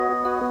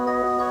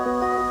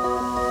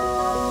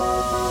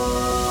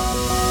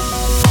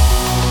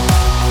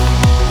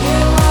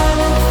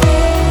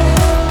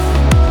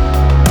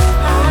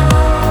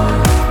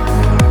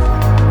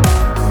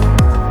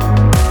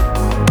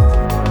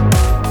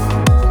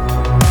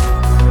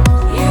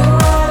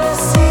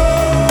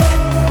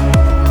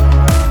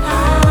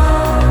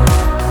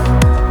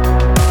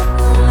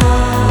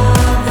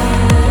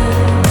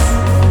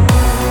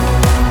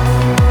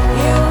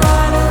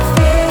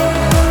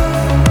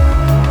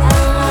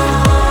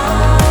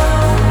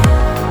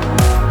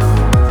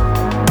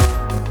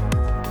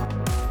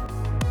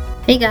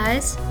Hey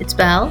guys, it's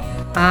Belle.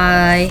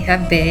 I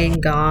have been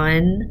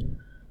gone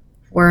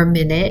for a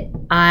minute.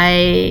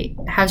 I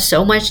have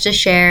so much to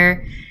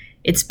share.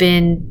 It's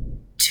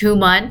been 2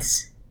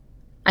 months.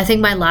 I think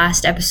my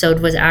last episode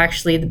was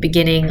actually the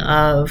beginning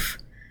of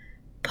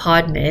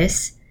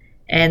Podmas,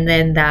 and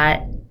then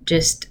that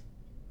just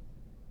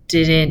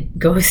didn't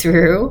go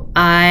through.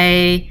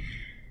 I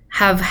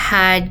have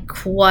had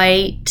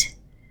quite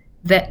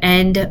the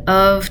end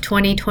of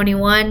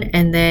 2021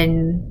 and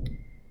then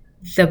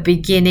the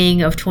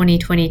beginning of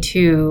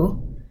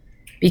 2022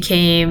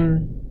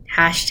 became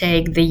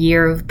hashtag the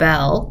year of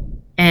Belle,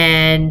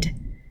 and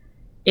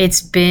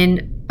it's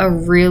been a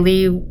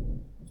really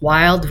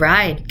wild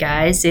ride,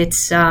 guys.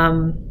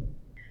 I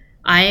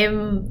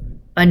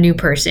am a new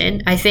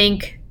person. I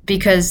think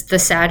because the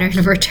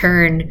Saturn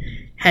return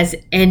has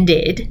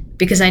ended,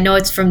 because I know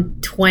it's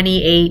from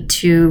 28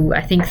 to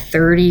I think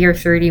 30 or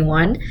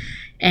 31,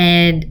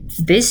 and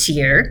this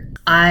year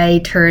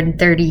I turned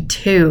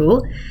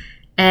 32.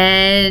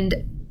 And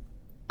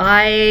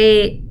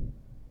I,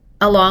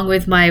 along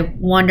with my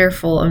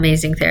wonderful,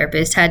 amazing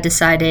therapist, had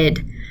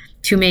decided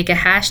to make a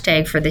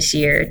hashtag for this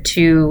year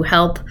to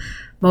help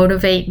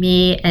motivate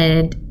me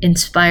and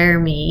inspire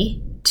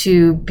me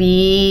to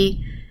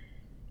be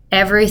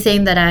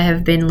everything that I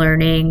have been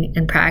learning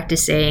and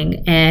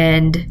practicing.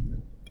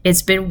 And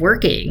it's been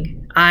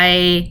working.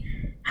 I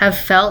have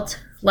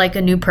felt like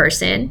a new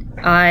person.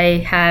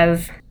 I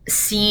have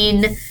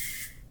seen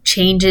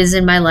changes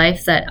in my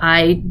life that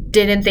I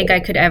didn't think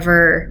I could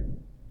ever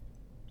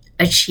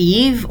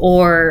achieve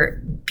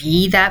or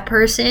be that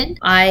person.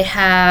 I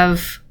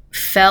have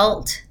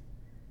felt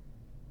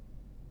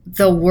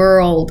the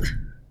world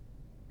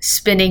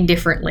spinning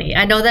differently.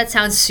 I know that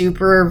sounds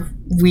super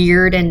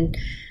weird and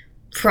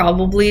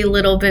probably a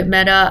little bit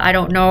meta. I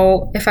don't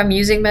know if I'm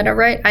using meta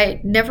right. I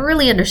never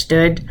really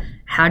understood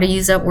how to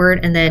use that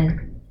word, and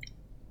then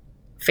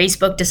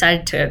Facebook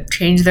decided to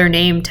change their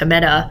name to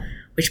Meta,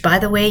 which, by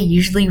the way,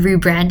 usually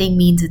rebranding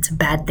means it's a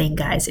bad thing,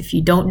 guys. If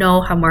you don't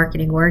know how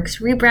marketing works,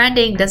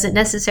 rebranding doesn't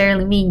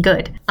necessarily mean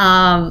good.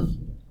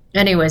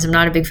 Anyways, I'm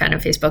not a big fan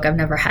of Facebook. I've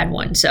never had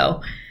one.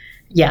 So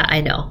yeah,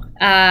 I know.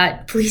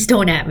 Please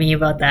don't at me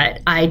about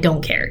that. I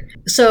don't care.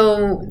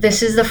 So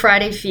this is the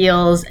Friday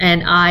Feels,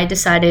 and I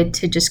decided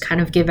to just kind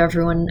of give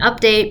everyone an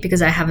update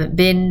because I haven't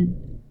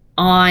been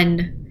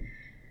on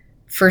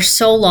for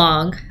so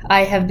long.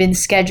 I have been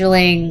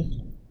scheduling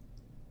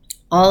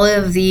all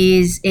of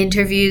these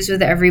interviews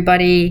with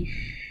everybody,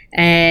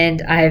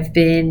 and I've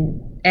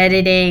been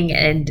editing,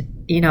 and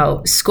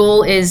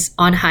school is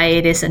on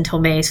hiatus until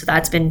May, so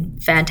that's been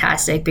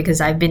fantastic because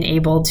I've been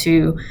able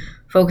to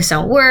focus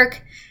on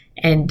work.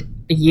 And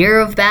a year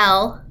of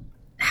Belle,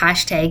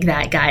 hashtag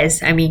that,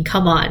 guys. I mean,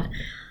 come on.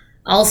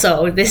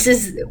 Also, this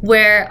is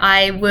where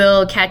I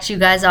will catch you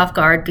guys off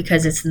guard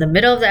because it's in the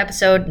middle of the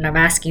episode and I'm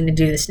asking to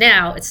do this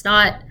now. It's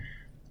not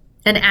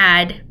an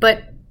ad,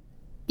 but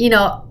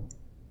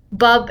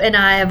Bub and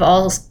I have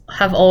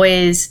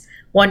always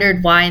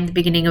wondered why in the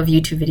beginning of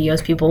YouTube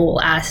videos people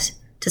will ask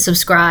to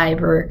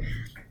subscribe or,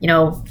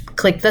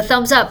 click the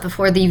thumbs up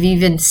before they've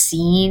even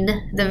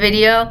seen the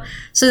video.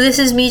 So this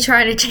is me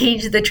trying to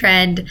change the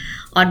trend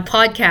on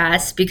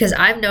podcasts because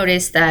I've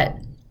noticed that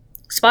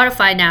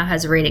Spotify now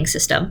has a rating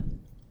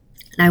system.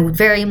 And I would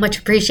very much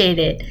appreciate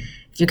it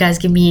if you guys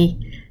give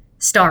me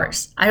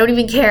stars. I don't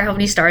even care how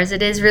many stars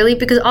it is, really,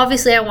 because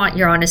obviously I want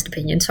your honest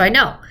opinion, so I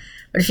know.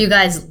 But if you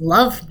guys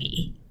love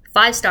me,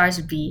 5 stars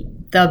would be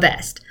the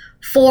best.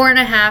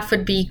 4.5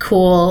 would be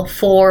cool.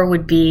 4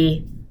 would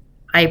be,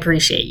 I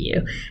appreciate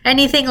you.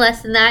 Anything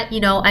less than that,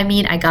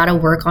 I gotta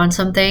work on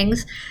some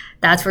things.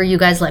 That's where you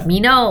guys let me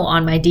know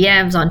on my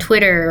DMs, on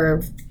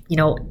Twitter,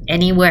 or,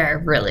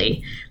 anywhere,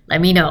 really. Let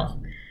me know.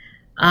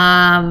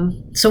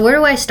 So where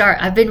do I start?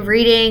 I've been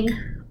reading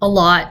a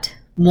lot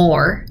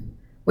more,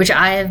 which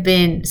I have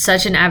been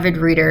such an avid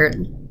reader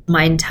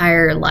my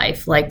entire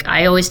life. Like,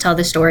 I always tell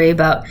the story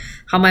about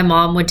how my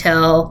mom would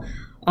tell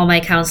all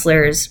my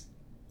counselors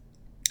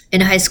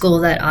in high school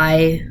that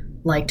I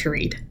like to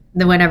read.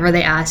 Then whenever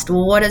they asked,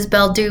 well, what does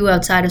Belle do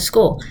outside of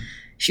school?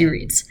 She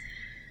reads.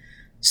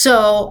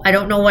 So I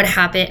don't know what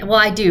happened. Well,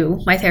 I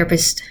do. My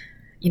therapist,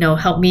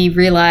 helped me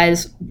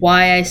realize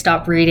why I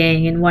stopped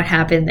reading and what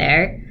happened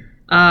there.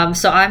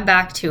 So I'm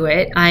back to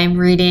it. I'm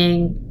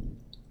reading,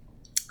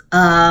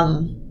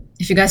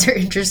 if you guys are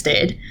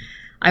interested,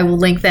 I will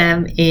link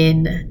them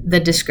in the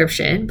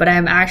description, but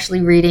I'm actually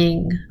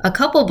reading a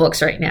couple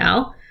books right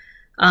now.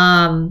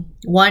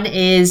 One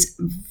is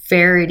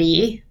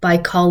Verity by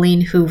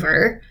Colleen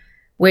Hoover,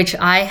 which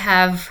I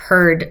have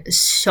heard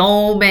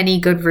so many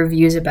good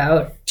reviews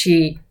about.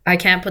 I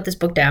can't put this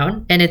book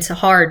down, and it's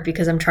hard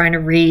because I'm trying to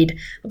read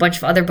a bunch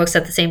of other books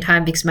at the same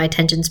time because my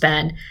attention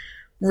span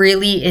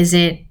really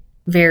isn't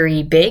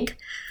very big.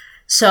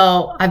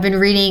 So I've been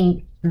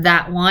reading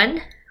that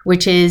one,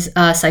 which is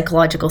a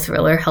psychological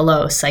thriller.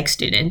 Hello, psych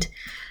student.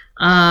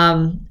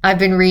 I've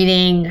been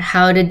reading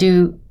How to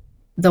Do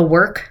the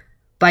Work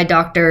by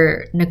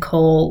Dr.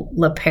 Nicole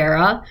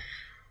LaPera.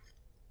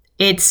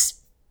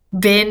 It's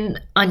been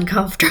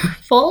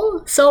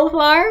uncomfortable so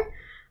far.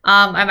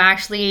 I'm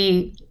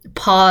actually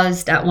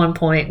paused at one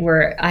point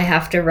where I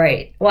have to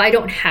write. Well, I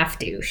don't have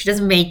to. She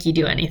doesn't make you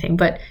do anything,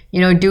 but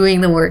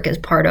doing the work is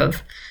part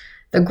of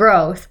the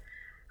growth.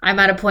 I'm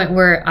at a point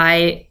where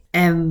I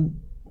am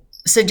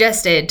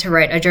suggested to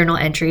write a journal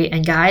entry,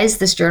 and guys,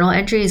 this journal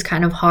entry is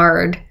kind of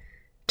hard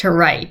to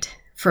write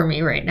for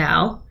me right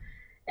now.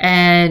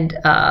 And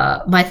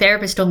my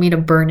therapist told me to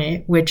burn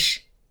it,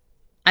 which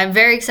I'm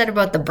very excited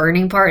about the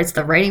burning part. It's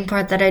the writing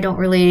part that I don't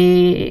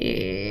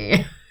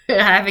really, I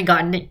haven't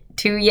gotten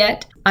to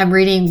yet. I'm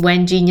reading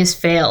When Genius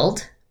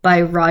Failed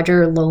by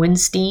Roger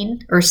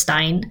Lowenstein or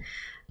Stein.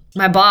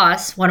 One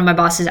of my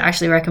bosses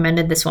actually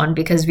recommended this one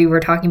because we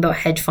were talking about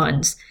hedge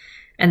funds.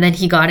 And then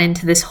he got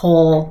into this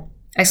whole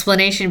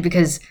explanation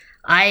because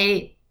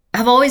I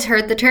have always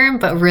heard the term,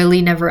 but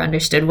really never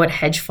understood what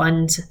hedge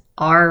funds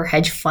are,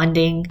 hedge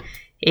funding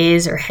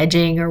is, or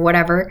hedging or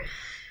whatever.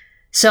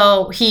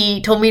 So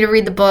he told me to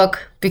read the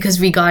book because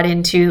we got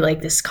into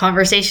like this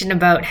conversation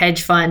about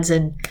hedge funds,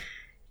 and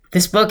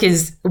this book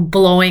is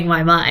blowing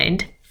my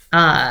mind.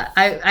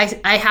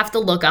 I have to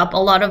look up a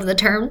lot of the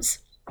terms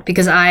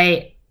because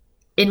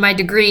in my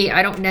degree,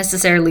 I don't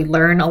necessarily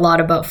learn a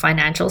lot about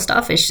financial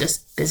stuff. It's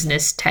just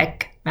business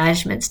tech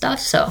management stuff.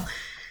 So,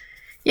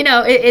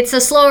 it's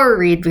a slower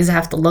read because I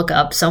have to look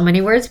up so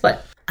many words,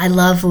 but I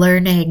love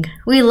learning.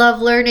 We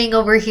love learning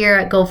over here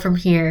at Go From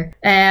Here.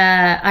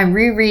 I'm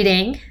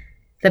rereading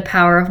The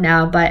Power of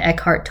Now by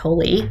Eckhart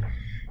Tolle.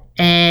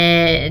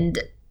 And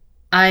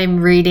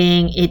I'm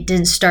reading It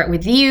Didn't Start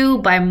With You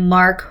by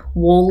Mark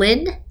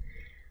Wolynn.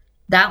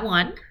 That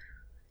one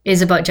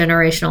is about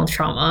generational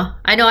trauma.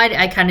 I know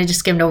I kind of just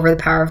skimmed over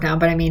The Power of Now,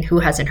 but I mean, who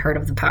hasn't heard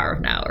of The Power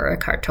of Now or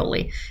Eckhart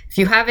Tolle? If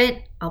you haven't,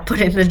 I'll put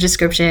it in the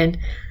description.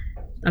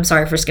 I'm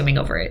sorry for skimming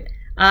over it.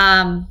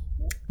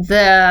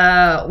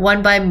 The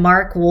one by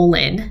Mark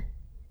Wolynn,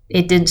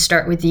 It Didn't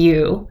Start With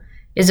You,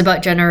 is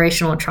about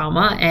generational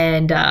trauma,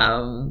 and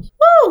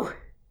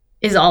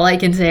is all I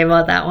can say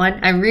about that one.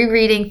 I'm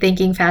rereading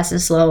Thinking Fast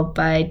and Slow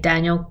by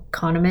Daniel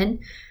Kahneman.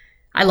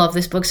 I love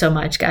this book so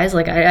much, guys.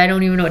 Like, I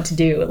don't even know what to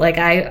do. Like,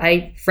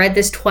 I read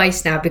this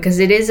twice now because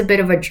it is a bit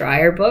of a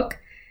drier book.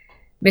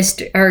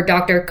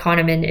 Dr.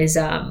 Kahneman is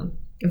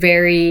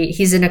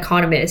he's an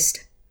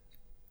economist,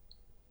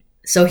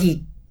 so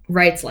he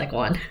writes like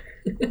one.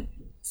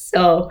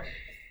 So,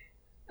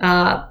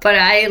 but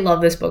I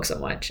love this book so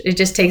much. It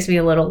just takes me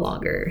a little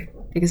longer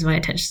because my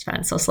attention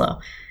span is so slow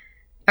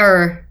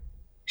or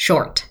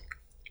short.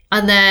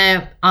 And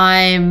then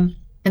I'm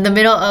in the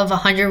middle of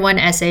 101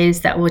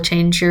 essays that will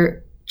change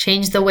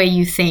the way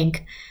you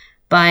think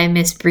by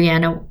Miss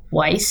Brianna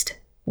West.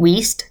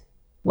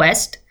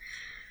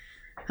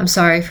 I'm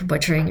sorry for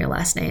butchering your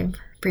last name,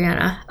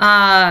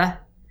 Brianna.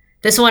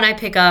 This one I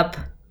pick up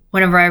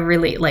whenever I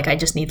really I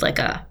just need like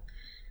a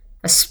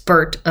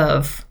spurt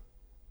of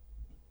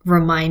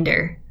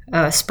motivation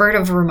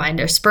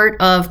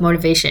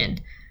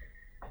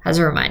as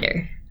a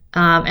reminder.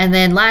 And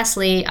then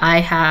lastly, I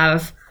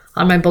have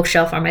on my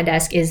bookshelf on my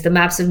desk is The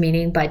Maps of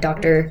Meaning by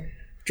Dr.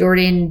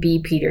 Jordan B.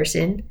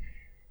 Peterson.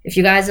 If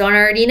you guys don't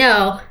already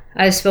know,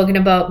 I've spoken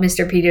about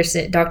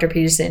Dr.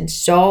 Peterson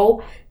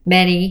so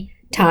many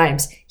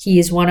times. He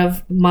is one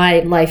of my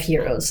life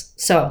heroes.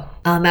 So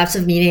Maps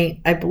of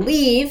Meaning, I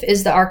believe,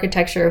 is the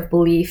architecture of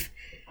belief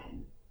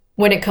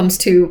when it comes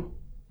to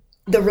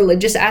the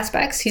religious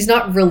aspects. He's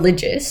not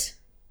religious,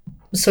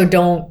 so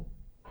don't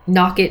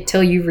knock it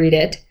till you read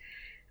it.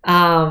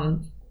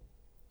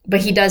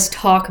 But he does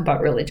talk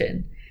about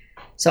religion.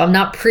 So I'm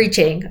not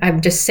preaching. I'm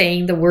just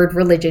saying the word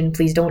religion.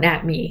 Please don't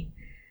at me.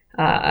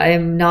 I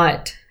am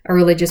not a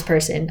religious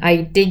person. I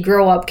did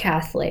grow up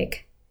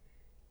Catholic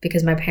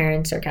because my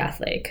parents are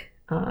Catholic.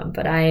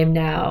 But I am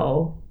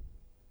now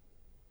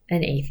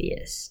an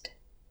atheist.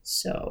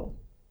 So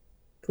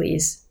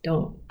please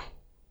don't.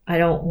 I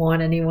don't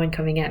want anyone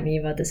coming at me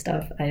about this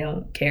stuff. I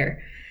don't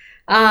care.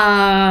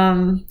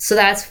 So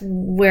that's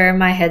where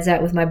my head's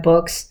at with my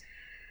books.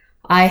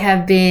 I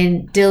have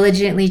been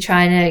diligently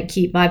trying to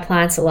keep my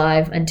plants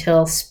alive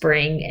until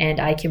spring and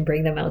I can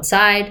bring them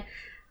outside.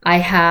 I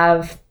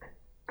have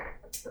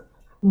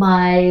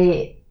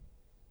my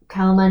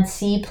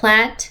calamansi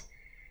plant,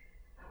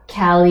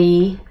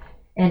 Callie,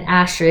 and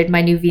Astrid,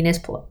 my new Venus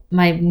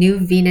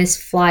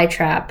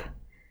flytrap,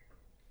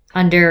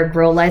 under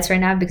grow lights right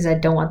now because I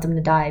don't want them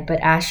to die.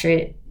 But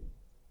Astrid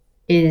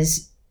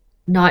is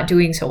not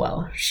doing so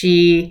well.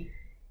 She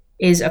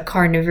is a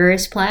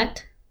carnivorous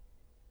plant,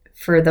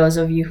 for those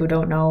of you who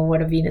don't know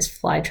what a Venus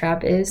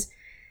flytrap is.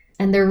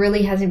 And there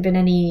really hasn't been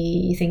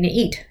anything to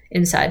eat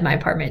inside my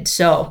apartment.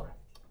 So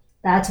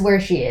that's where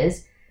she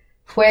is.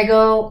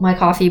 Fuego, my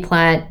coffee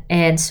plant,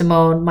 and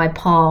Simone, my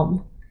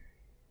palm,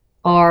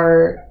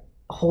 are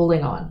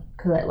holding on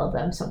because I love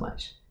them so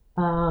much.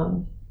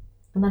 And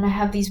then I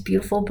have these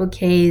beautiful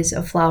bouquets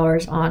of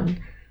flowers on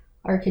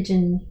our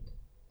kitchen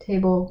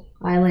table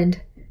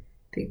island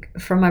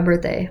for my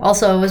birthday.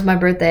 Also, it was my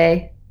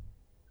birthday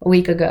a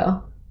week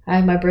ago. I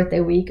had my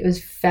birthday week. It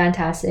was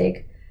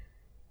fantastic.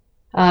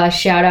 Huge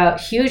shout out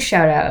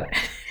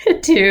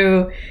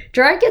to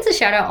Gerard gets a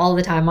shout out all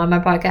the time on my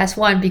podcast.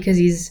 One, because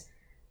he's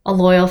a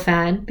loyal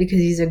fan, because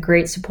he's a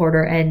great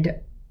supporter and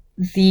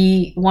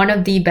the one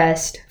of the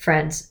best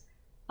friends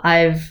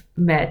I've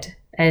met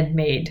and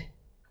made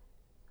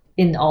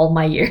in all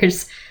my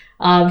years.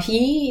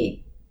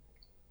 He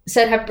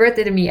said happy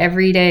birthday to me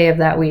every day of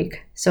that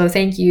week. So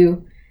thank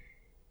you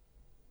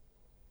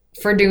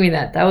for doing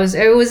that.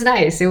 It was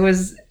nice. It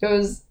was,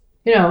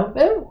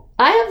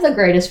 I have the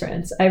greatest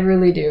friends. I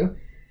really do.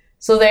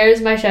 So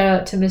there's my shout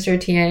out to Mr.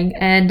 Tiang.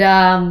 And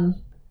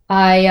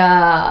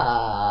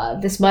I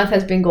this month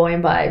has been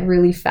going by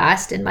really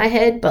fast in my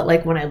head, but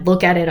like when I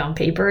look at it on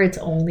paper, it's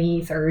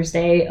only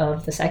Thursday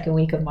of the second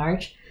week of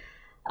March.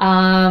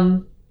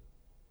 I've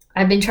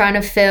been trying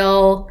to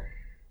fill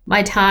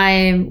my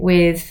time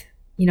with,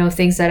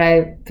 things that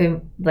I've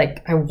been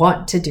like, I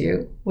want to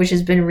do, which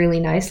has been really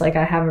nice. Like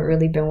I haven't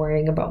really been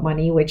worrying about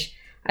money, which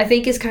I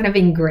think is kind of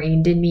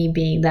ingrained in me,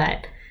 being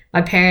that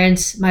my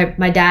parents,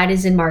 my dad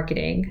is in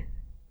marketing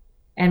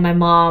and my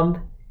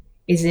mom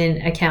is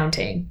in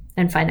accounting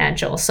and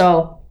financial.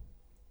 So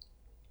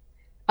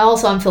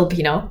I'm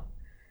Filipino.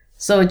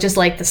 So just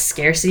like the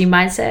scarcity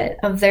mindset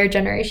of their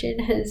generation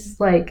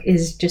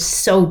is just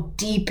so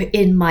deep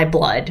in my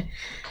blood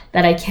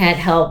that I can't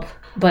help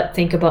but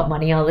think about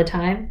money all the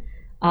time.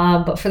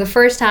 But for the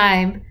first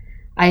time,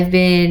 I've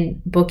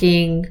been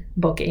booking.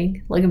 Look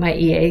at my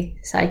EA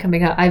side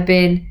coming up. I've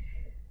been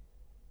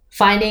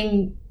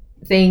finding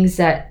things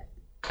that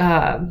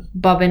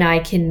Bub and I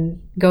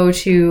can go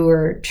to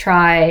or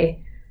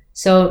try.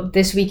 So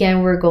this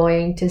weekend we're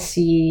going to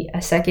see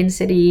a Second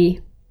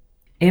City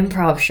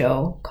improv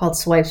show called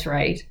Swipes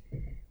Right,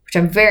 which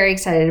I'm very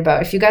excited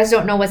about. If you guys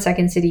don't know what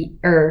Second City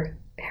or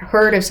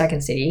heard of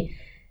Second City,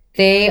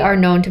 they are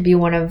known to be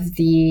one of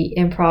the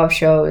improv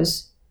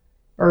shows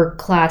or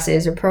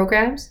classes or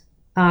programs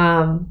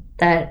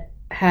that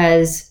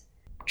has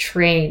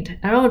trained,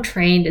 I don't know if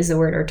trained is the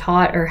word, or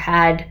taught or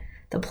had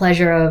the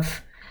pleasure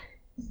of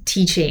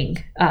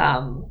teaching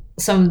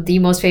some of the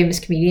most famous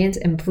comedians.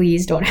 And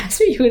please don't ask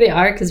me who they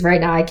are, because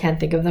right now I can't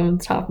think of them on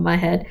the top of my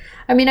head.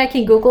 I mean, I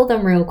can Google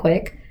them real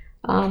quick,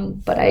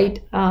 but I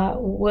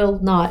will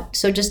not.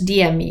 So just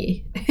DM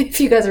me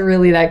if you guys are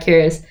really that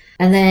curious.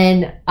 And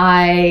then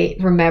I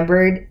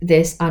remembered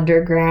this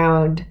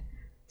underground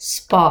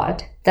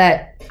spot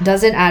that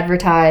doesn't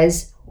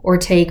advertise or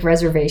take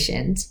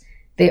reservations.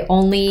 They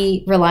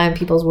only rely on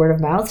people's word of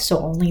mouth, so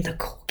only the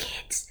cool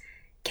kids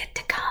get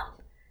to come.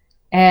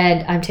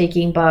 And I'm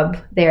taking Bub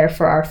there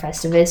for our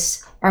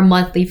Festivus, our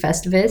monthly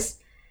Festivus.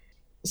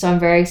 So I'm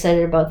very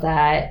excited about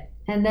that.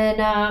 And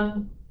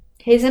then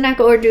Hazy and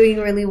Echo are doing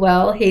really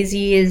well.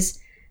 Hazy is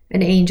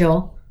an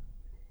angel.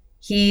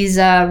 He's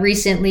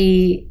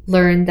recently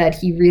learned that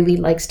he really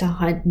likes to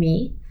hunt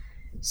me.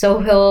 So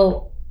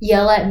he'll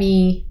yell at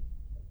me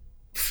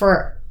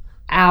for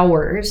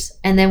hours.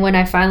 And then when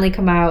I finally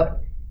come out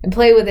and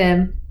play with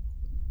him,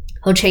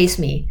 he'll chase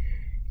me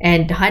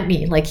and hunt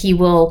me. Like he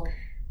will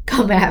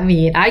come at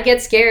me. And I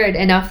get scared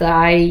enough that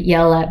I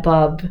yell at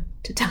Bub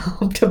to tell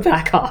him to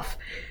back off.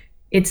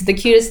 It's the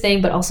cutest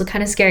thing, but also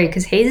kind of scary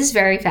because Hayes is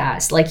very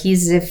fast. Like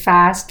he's a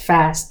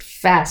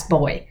fast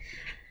boy.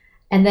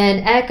 And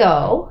then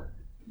Echo,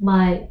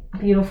 my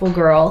beautiful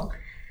girl,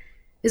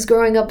 is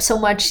growing up so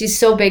much. She's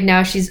so big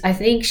now. I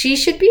think she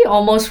should be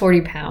almost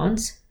 40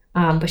 pounds.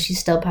 But she's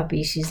still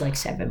puppy. She's like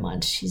 7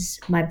 months. She's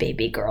my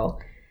baby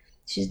girl.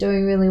 She's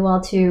doing really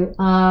well too.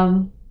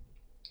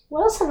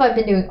 What else have I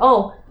been doing?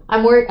 Oh,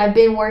 I've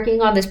been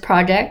working on this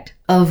project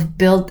of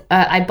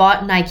I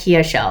bought an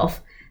IKEA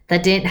shelf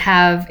that didn't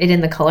have it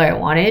in the color I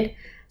wanted.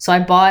 So I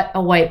bought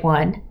a white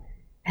one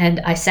and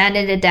I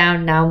sanded it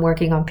down. Now I'm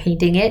working on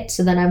painting it.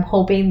 So then I'm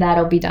hoping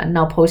that'll be done. And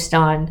I'll post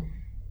on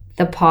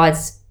the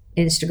pod's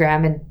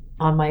Instagram and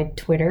on my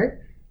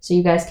Twitter, so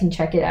you guys can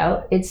check it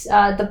out. It's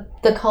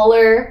the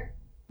color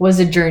was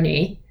a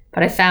journey,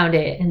 but I found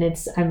it, and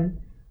I'm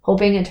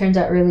hoping it turns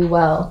out really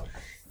well.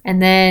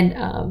 And then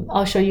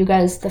I'll show you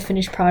guys the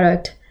finished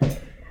product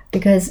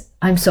because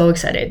I'm so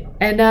excited.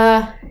 And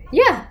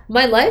yeah,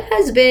 my life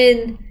has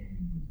been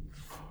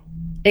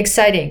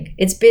exciting.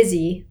 It's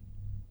busy,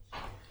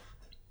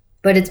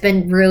 but it's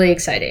been really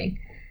exciting.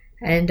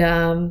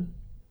 And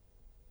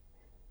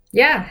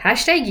yeah,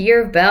 hashtag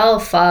Year of Belle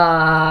Fudge.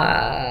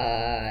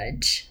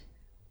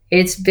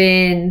 It's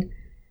been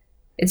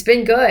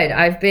good.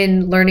 I've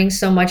been learning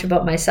so much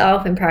about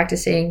myself and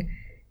practicing,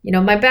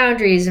 my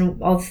boundaries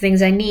and all the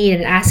things I need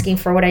and asking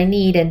for what I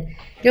need and,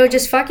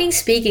 just fucking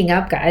speaking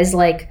up, guys.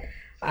 Like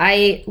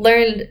I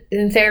learned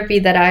in therapy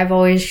that I've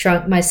always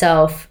shrunk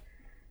myself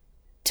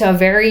to a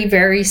very,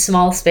 very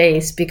small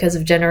space because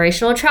of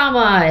generational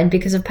trauma and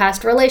because of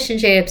past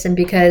relationships and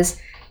because,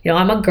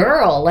 I'm a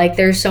girl. Like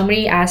there's so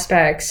many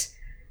aspects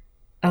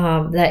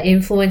that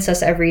influence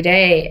us every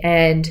day.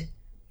 And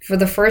for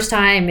the first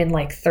time in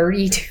like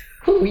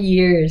 32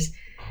 years,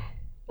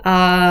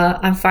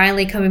 I'm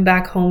finally coming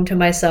back home to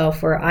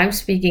myself where I'm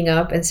speaking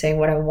up and saying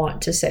what I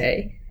want to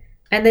say.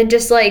 And then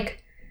just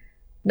like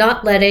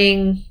not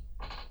letting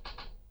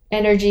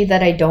energy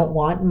that I don't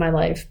want in my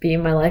life be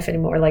in my life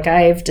anymore. Like,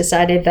 I've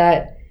decided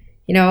that,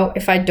 you know,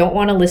 if I don't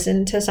want to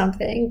listen to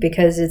something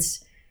because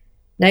it's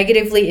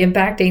negatively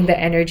impacting the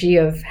energy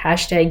of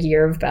hashtag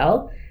Year of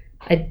Bell,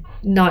 I'm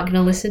not going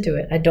to listen to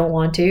it. I don't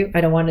want to.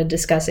 I don't want to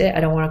discuss it. I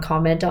don't want to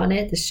comment on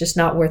it. It's just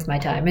not worth my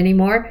time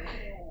anymore.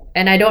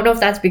 And I don't know if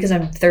that's because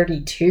I'm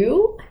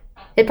 32.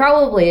 It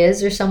probably is.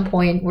 There's some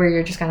point where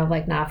you're just kind of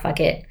like, nah, fuck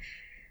it.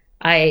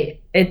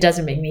 It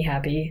doesn't make me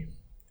happy.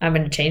 I'm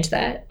going to change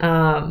that.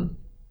 And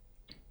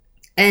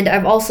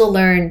I've also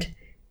learned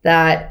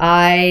that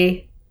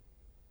I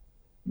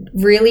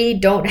really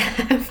don't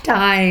have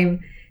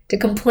time to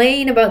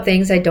complain about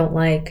things I don't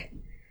like,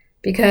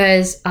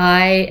 because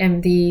I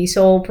am the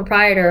sole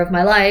proprietor of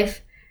my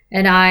life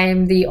and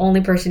I'm the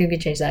only person who can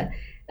change that.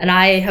 And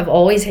I've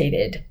always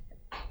hated,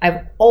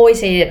 I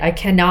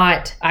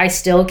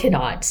still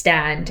cannot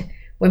stand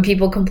when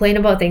people complain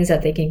about things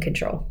that they can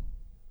control.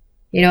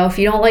 You know, if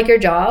you don't like your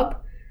job,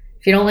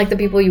 if you don't like the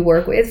people you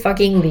work with,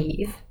 fucking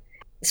leave.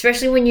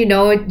 Especially when you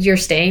know you're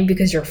staying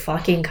because you're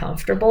fucking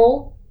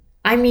comfortable.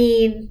 I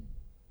mean,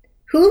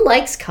 who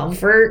likes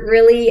comfort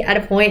really at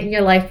a point in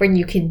your life when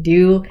you can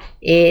do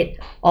it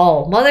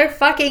all?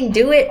 Motherfucking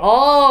do it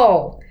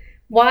all.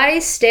 Why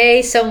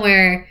stay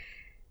somewhere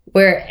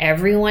where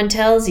everyone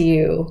tells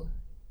you?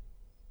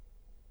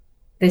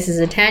 This is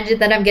a tangent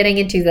that I'm getting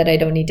into that I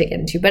don't need to get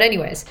into. But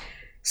anyways,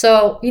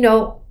 so, you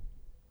know,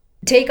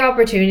 take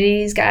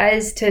opportunities,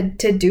 guys, to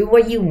do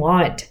what you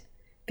want.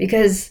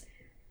 Because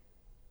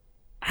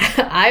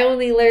I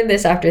only learned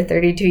this after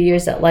 32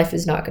 years that life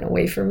is not going to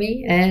wait for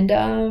me. And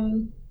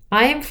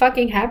I am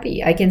fucking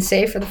happy. I can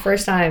say for the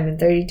first time in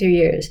 32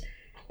 years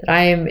that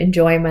I am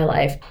enjoying my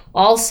life.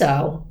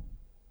 Also,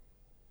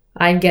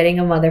 I'm getting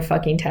a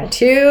motherfucking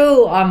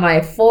tattoo on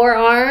my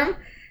forearm.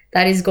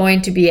 That is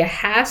going to be a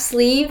half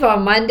sleeve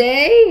on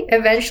Monday.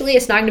 Eventually,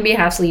 it's not going to be a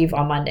half sleeve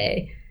on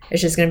Monday.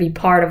 It's just going to be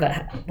part of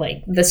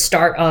the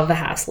start of a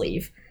half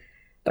sleeve.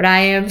 But I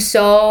am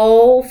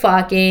so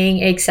fucking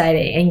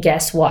excited. And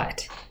guess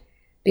what?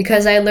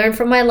 Because I learned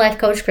from my life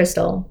coach,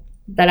 Crystal,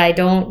 that I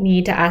don't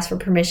need to ask for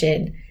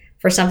permission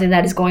for something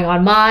that is going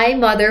on my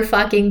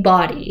motherfucking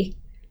body.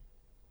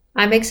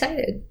 I'm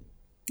excited.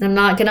 I'm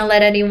not going to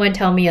let anyone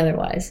tell me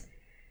otherwise.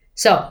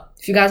 So,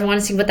 if you guys want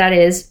to see what that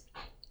is,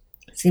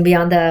 it's going to be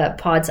on the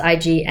pod's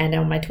IG and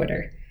on my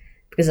Twitter,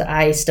 because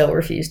I still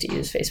refuse to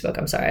use Facebook.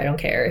 I'm sorry. I don't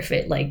care if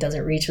it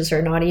doesn't reach a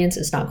certain audience.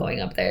 It's not going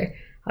up there.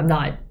 I'm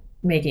not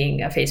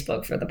making a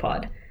Facebook for the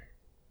pod.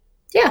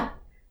 Yeah.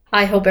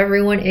 I hope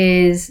everyone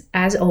is,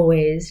 as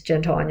always,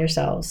 gentle on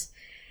yourselves.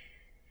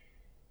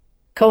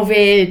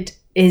 COVID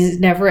is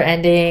never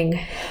ending.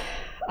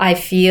 I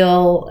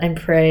feel and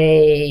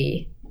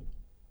pray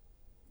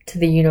to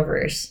the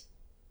universe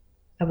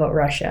about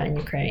Russia and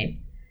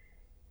Ukraine.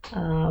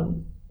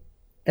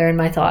 They're in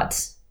my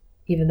thoughts,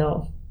 even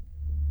though,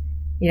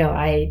 you know,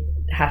 I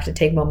have to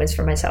take moments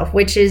for myself,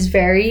 which is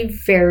very,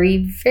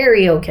 very,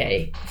 very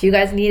okay. If you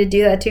guys need to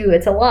do that too,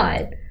 it's a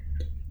lot.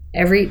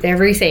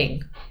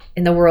 Everything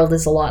in the world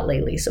is a lot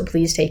lately. So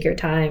please take your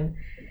time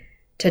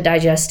to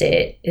digest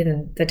it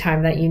in the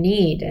time that you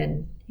need,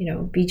 and, you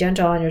know, be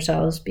gentle on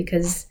yourselves,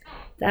 because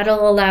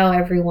that'll allow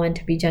everyone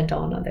to be gentle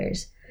on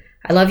others.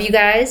 I love you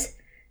guys.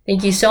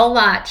 Thank you so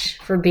much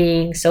for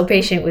being so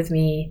patient with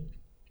me.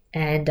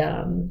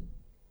 And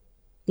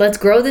let's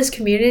grow this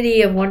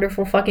community of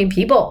wonderful fucking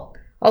people.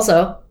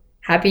 Also,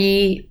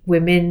 happy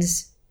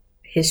Women's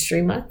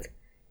History Month.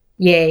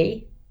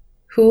 Yay.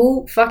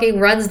 Who fucking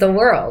runs the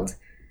world?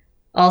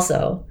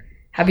 Also,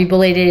 happy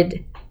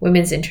belated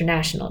Women's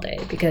International Day,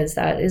 because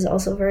that is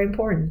also very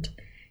important.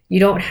 You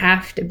don't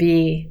have to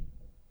be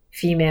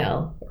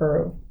female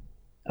or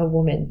a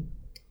woman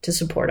to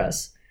support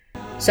us.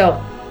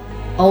 So,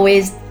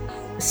 always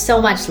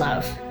so much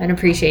love and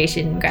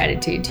appreciation and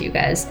gratitude to you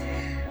guys.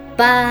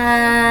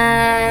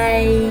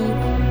 Bye.